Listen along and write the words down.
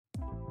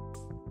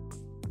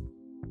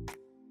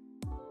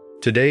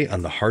Today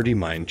on the Hardy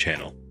Mind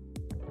channel,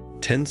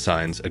 10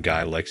 signs a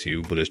guy likes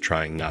you but is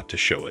trying not to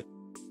show it.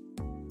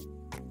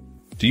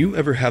 Do you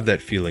ever have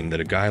that feeling that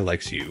a guy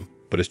likes you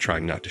but is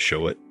trying not to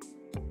show it?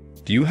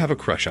 Do you have a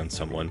crush on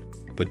someone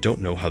but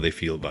don't know how they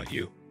feel about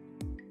you?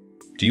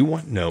 Do you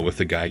want to know if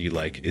the guy you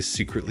like is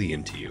secretly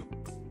into you?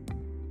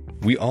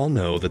 We all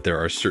know that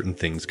there are certain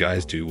things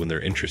guys do when they're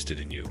interested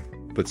in you,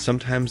 but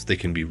sometimes they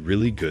can be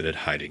really good at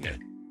hiding it.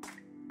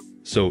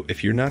 So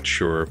if you're not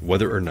sure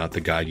whether or not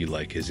the guy you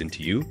like is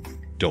into you,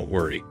 don't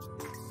worry.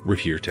 We're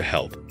here to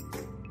help.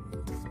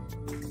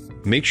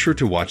 Make sure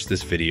to watch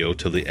this video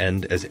till the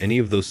end, as any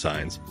of those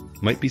signs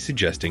might be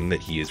suggesting that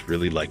he is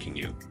really liking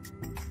you.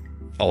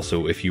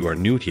 Also, if you are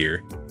new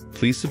here,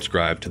 please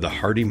subscribe to the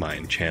Hardy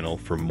Mind channel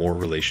for more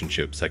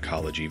relationship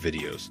psychology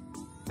videos.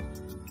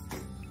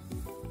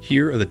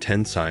 Here are the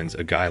 10 signs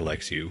a guy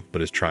likes you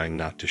but is trying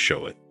not to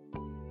show it.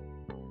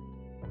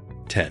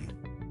 10.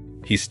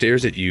 He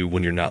stares at you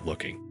when you're not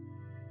looking.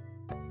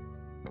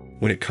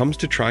 When it comes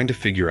to trying to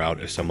figure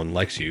out if someone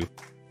likes you,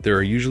 there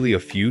are usually a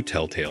few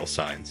telltale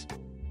signs.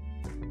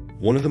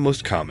 One of the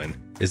most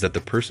common is that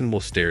the person will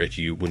stare at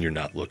you when you're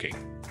not looking.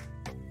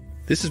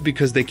 This is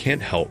because they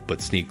can't help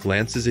but sneak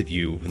glances at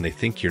you when they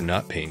think you're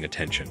not paying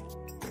attention.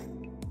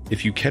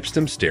 If you catch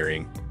them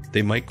staring,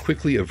 they might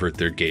quickly avert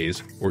their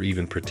gaze or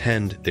even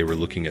pretend they were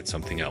looking at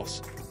something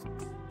else.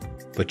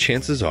 But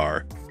chances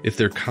are, if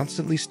they're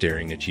constantly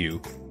staring at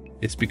you,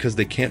 it's because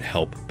they can't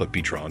help but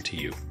be drawn to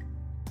you.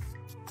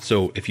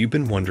 So if you've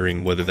been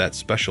wondering whether that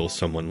special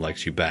someone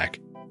likes you back,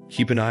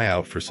 keep an eye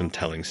out for some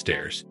telling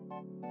stares.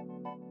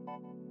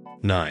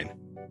 9.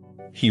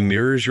 He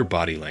mirrors your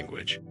body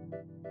language.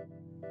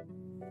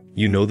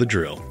 You know the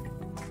drill.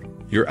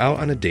 You're out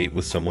on a date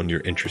with someone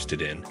you're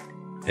interested in,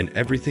 and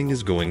everything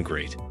is going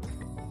great.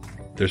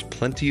 There's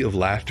plenty of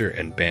laughter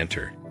and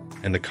banter,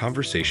 and the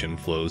conversation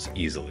flows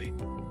easily.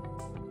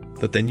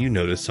 But then you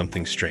notice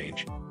something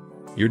strange.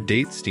 Your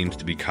date seems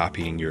to be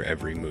copying your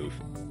every move.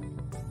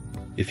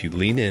 If you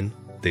lean in,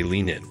 they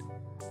lean in.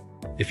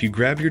 If you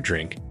grab your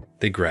drink,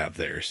 they grab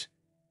theirs.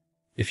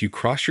 If you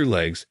cross your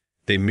legs,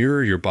 they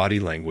mirror your body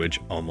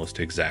language almost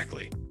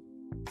exactly.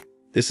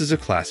 This is a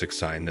classic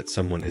sign that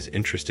someone is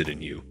interested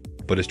in you,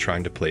 but is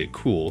trying to play it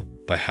cool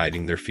by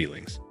hiding their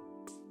feelings.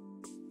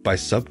 By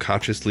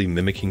subconsciously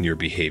mimicking your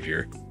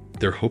behavior,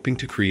 they're hoping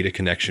to create a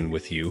connection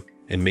with you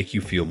and make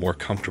you feel more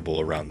comfortable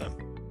around them.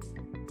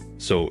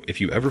 So if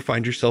you ever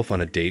find yourself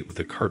on a date with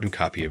a carbon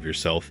copy of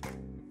yourself,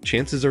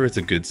 chances are it's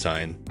a good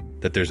sign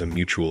that there's a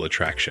mutual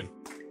attraction.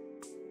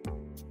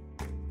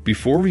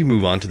 Before we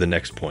move on to the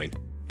next point,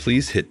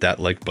 please hit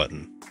that like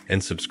button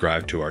and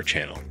subscribe to our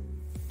channel.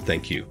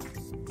 Thank you.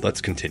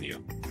 Let's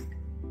continue.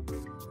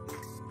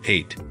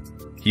 8.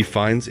 He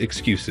finds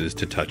excuses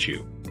to touch you.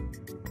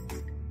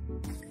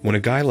 When a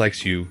guy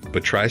likes you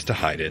but tries to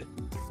hide it,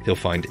 he'll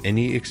find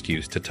any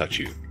excuse to touch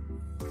you.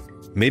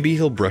 Maybe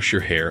he'll brush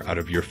your hair out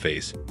of your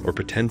face or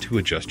pretend to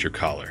adjust your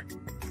collar.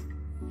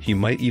 He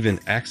might even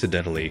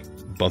accidentally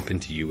bump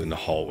into you in the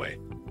hallway.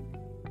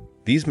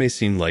 These may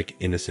seem like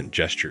innocent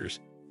gestures,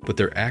 but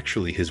they're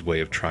actually his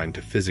way of trying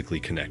to physically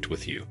connect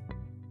with you.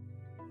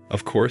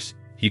 Of course,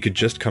 he could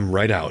just come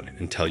right out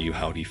and tell you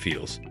how he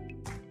feels.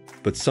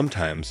 But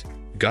sometimes,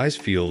 guys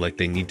feel like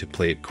they need to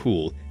play it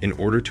cool in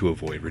order to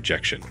avoid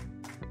rejection.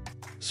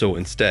 So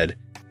instead,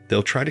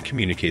 they'll try to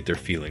communicate their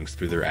feelings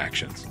through their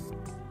actions.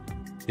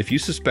 If you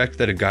suspect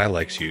that a guy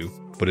likes you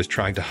but is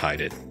trying to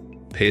hide it,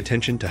 pay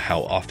attention to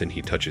how often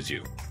he touches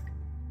you.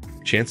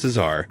 Chances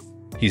are,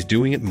 he's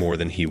doing it more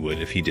than he would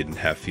if he didn't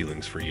have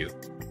feelings for you.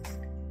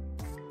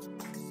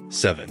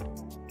 7.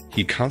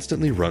 He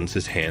constantly runs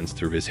his hands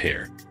through his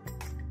hair.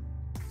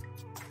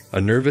 A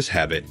nervous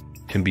habit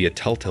can be a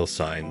telltale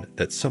sign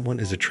that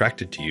someone is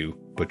attracted to you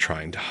but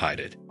trying to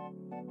hide it.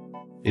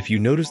 If you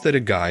notice that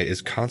a guy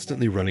is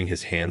constantly running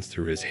his hands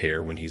through his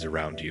hair when he's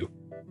around you,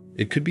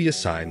 it could be a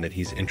sign that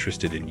he's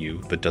interested in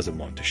you but doesn't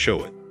want to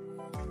show it.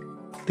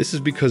 This is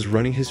because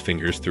running his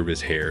fingers through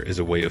his hair is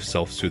a way of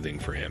self-soothing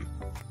for him,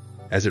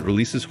 as it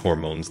releases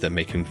hormones that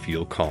make him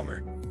feel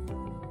calmer.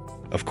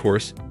 Of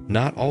course,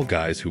 not all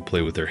guys who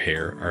play with their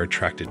hair are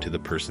attracted to the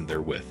person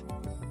they're with.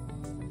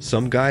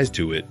 Some guys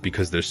do it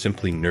because they're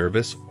simply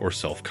nervous or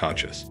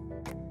self-conscious.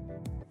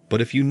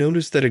 But if you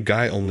notice that a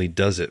guy only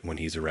does it when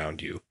he's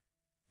around you,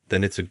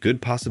 then it's a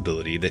good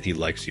possibility that he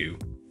likes you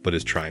but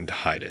is trying to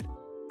hide it.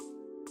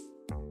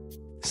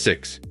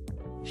 6.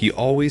 He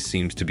always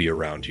seems to be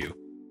around you.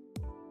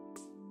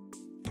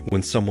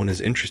 When someone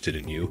is interested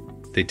in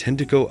you, they tend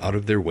to go out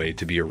of their way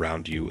to be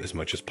around you as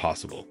much as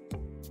possible.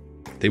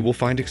 They will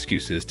find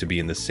excuses to be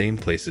in the same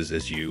places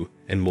as you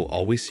and will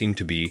always seem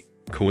to be,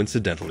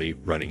 coincidentally,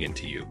 running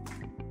into you.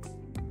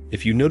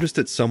 If you notice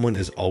that someone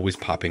is always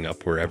popping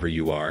up wherever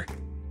you are,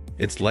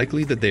 it's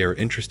likely that they are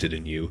interested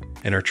in you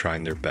and are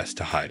trying their best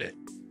to hide it.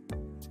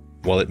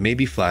 While it may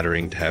be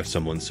flattering to have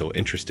someone so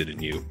interested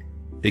in you,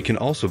 it can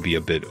also be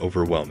a bit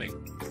overwhelming.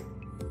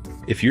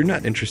 If you're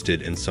not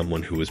interested in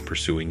someone who is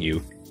pursuing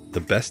you, the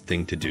best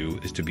thing to do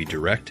is to be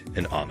direct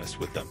and honest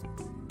with them.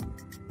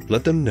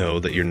 Let them know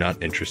that you're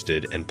not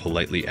interested and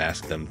politely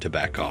ask them to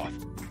back off.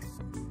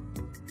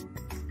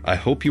 I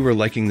hope you are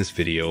liking this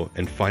video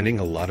and finding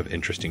a lot of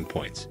interesting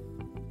points.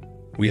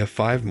 We have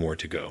 5 more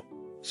to go,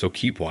 so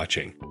keep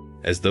watching,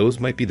 as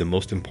those might be the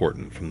most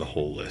important from the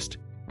whole list.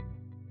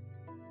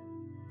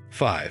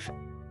 5.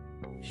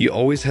 He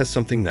always has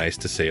something nice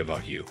to say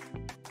about you.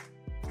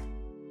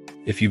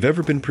 If you've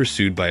ever been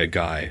pursued by a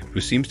guy who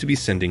seems to be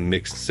sending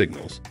mixed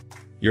signals,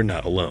 you're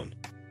not alone.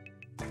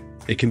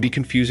 It can be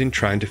confusing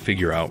trying to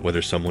figure out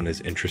whether someone is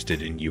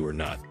interested in you or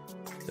not,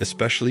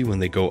 especially when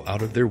they go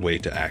out of their way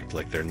to act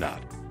like they're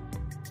not.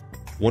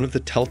 One of the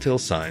telltale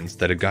signs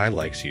that a guy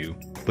likes you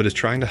but is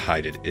trying to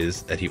hide it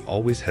is that he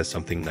always has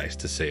something nice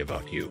to say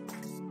about you.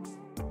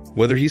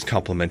 Whether he's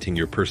complimenting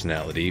your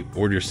personality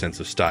or your sense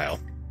of style,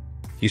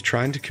 he's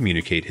trying to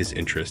communicate his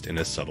interest in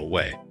a subtle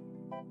way.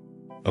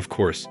 Of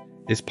course,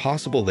 it's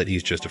possible that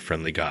he's just a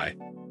friendly guy.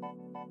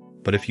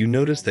 But if you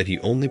notice that he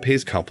only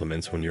pays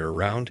compliments when you're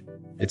around,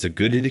 it's a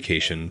good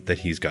indication that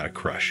he's got a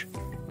crush.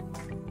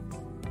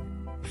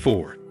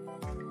 4.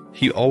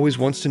 He always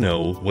wants to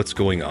know what's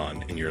going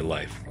on in your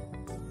life.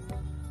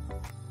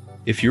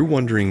 If you're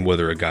wondering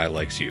whether a guy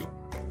likes you,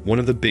 one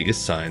of the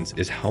biggest signs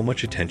is how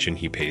much attention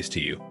he pays to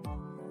you.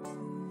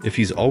 If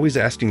he's always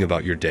asking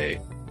about your day,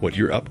 what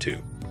you're up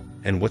to,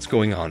 and what's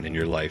going on in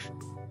your life,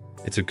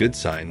 it's a good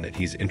sign that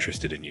he's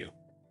interested in you.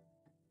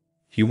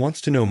 He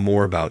wants to know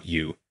more about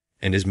you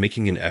and is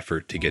making an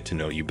effort to get to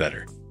know you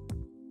better.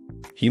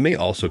 He may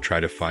also try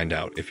to find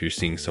out if you're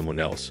seeing someone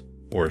else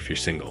or if you're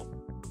single.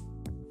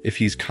 If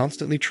he's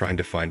constantly trying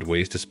to find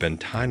ways to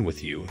spend time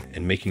with you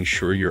and making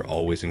sure you're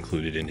always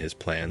included in his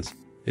plans,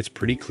 it's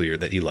pretty clear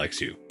that he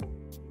likes you.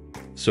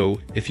 So,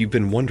 if you've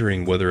been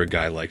wondering whether a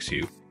guy likes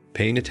you,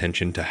 paying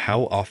attention to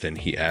how often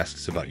he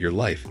asks about your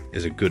life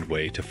is a good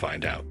way to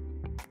find out.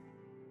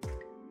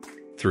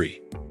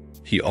 3.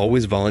 He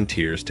always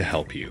volunteers to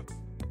help you.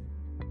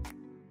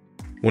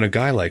 When a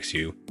guy likes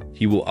you,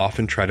 he will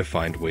often try to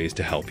find ways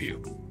to help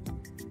you.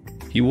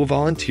 He will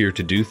volunteer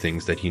to do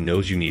things that he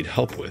knows you need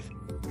help with,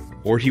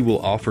 or he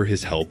will offer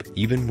his help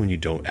even when you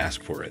don't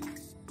ask for it.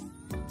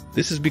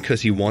 This is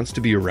because he wants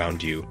to be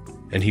around you,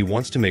 and he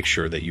wants to make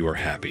sure that you are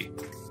happy.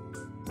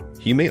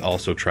 He may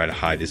also try to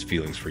hide his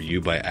feelings for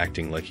you by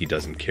acting like he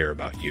doesn't care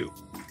about you.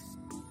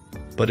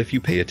 But if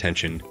you pay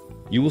attention,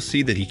 you will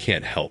see that he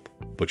can't help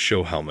but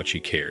show how much he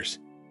cares.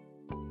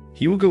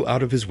 He will go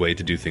out of his way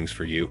to do things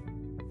for you,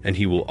 and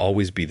he will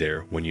always be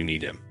there when you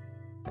need him.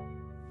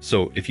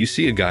 So if you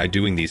see a guy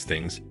doing these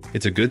things,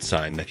 it's a good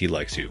sign that he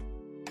likes you.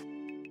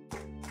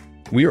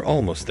 We are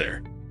almost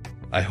there.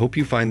 I hope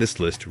you find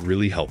this list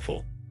really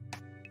helpful.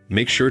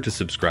 Make sure to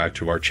subscribe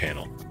to our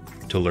channel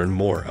to learn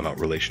more about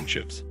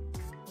relationships.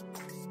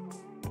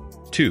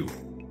 2.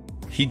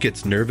 He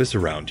gets nervous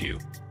around you.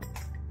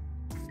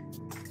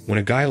 When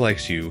a guy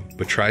likes you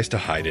but tries to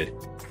hide it,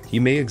 he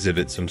may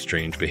exhibit some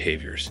strange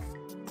behaviors.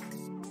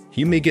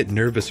 He may get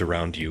nervous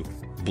around you,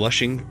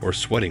 blushing or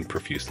sweating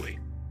profusely.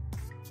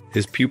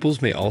 His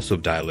pupils may also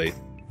dilate,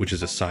 which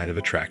is a sign of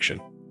attraction.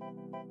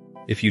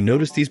 If you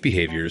notice these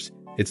behaviors,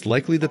 it's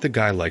likely that the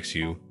guy likes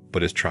you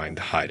but is trying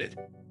to hide it.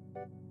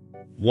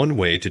 One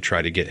way to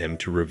try to get him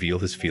to reveal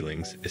his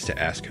feelings is to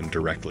ask him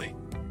directly.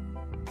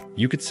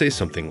 You could say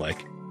something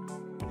like,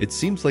 "It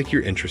seems like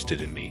you're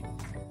interested in me.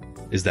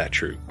 Is that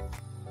true?"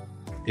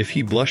 If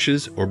he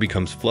blushes or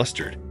becomes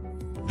flustered,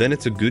 then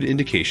it's a good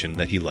indication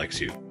that he likes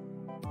you.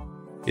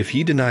 If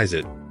he denies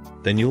it,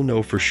 then you'll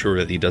know for sure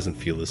that he doesn't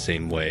feel the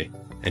same way,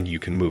 and you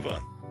can move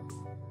on.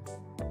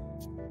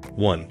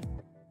 1.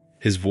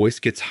 His voice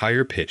gets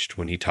higher pitched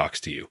when he talks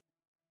to you.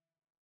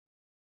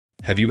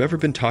 Have you ever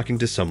been talking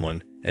to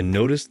someone and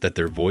noticed that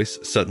their voice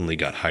suddenly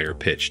got higher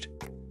pitched?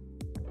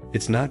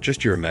 It's not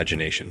just your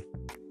imagination.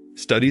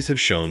 Studies have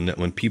shown that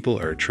when people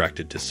are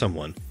attracted to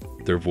someone,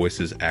 their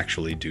voices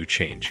actually do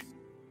change.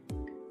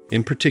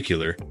 In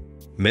particular,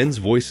 men's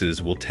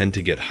voices will tend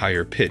to get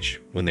higher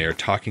pitch when they are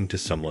talking to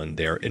someone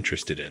they are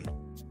interested in.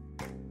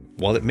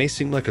 While it may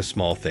seem like a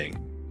small thing,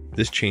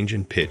 this change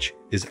in pitch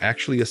is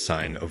actually a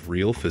sign of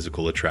real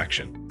physical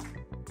attraction.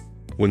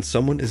 When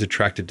someone is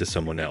attracted to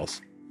someone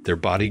else, their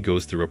body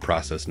goes through a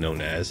process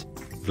known as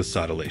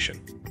vasodilation.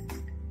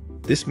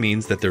 This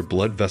means that their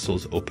blood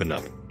vessels open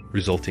up,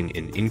 resulting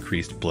in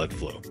increased blood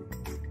flow.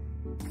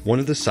 One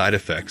of the side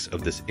effects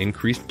of this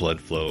increased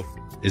blood flow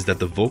is that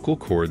the vocal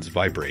cords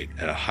vibrate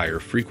at a higher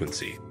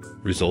frequency,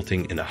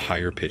 resulting in a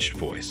higher pitched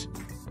voice.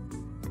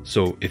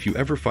 So if you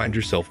ever find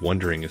yourself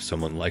wondering if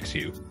someone likes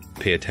you,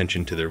 pay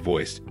attention to their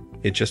voice.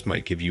 It just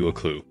might give you a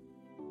clue.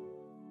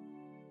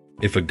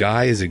 If a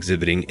guy is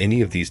exhibiting any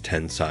of these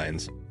 10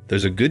 signs,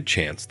 there's a good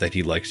chance that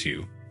he likes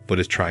you, but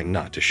is trying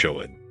not to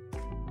show it.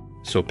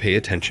 So pay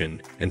attention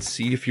and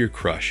see if your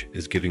crush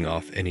is giving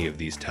off any of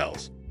these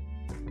tells.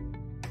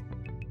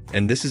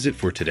 And this is it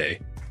for today.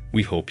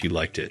 We hope you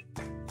liked it.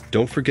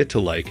 Don't forget to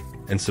like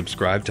and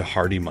subscribe to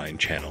Hardy Mind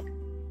channel.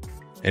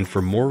 And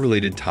for more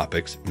related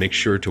topics, make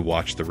sure to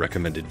watch the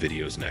recommended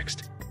videos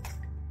next.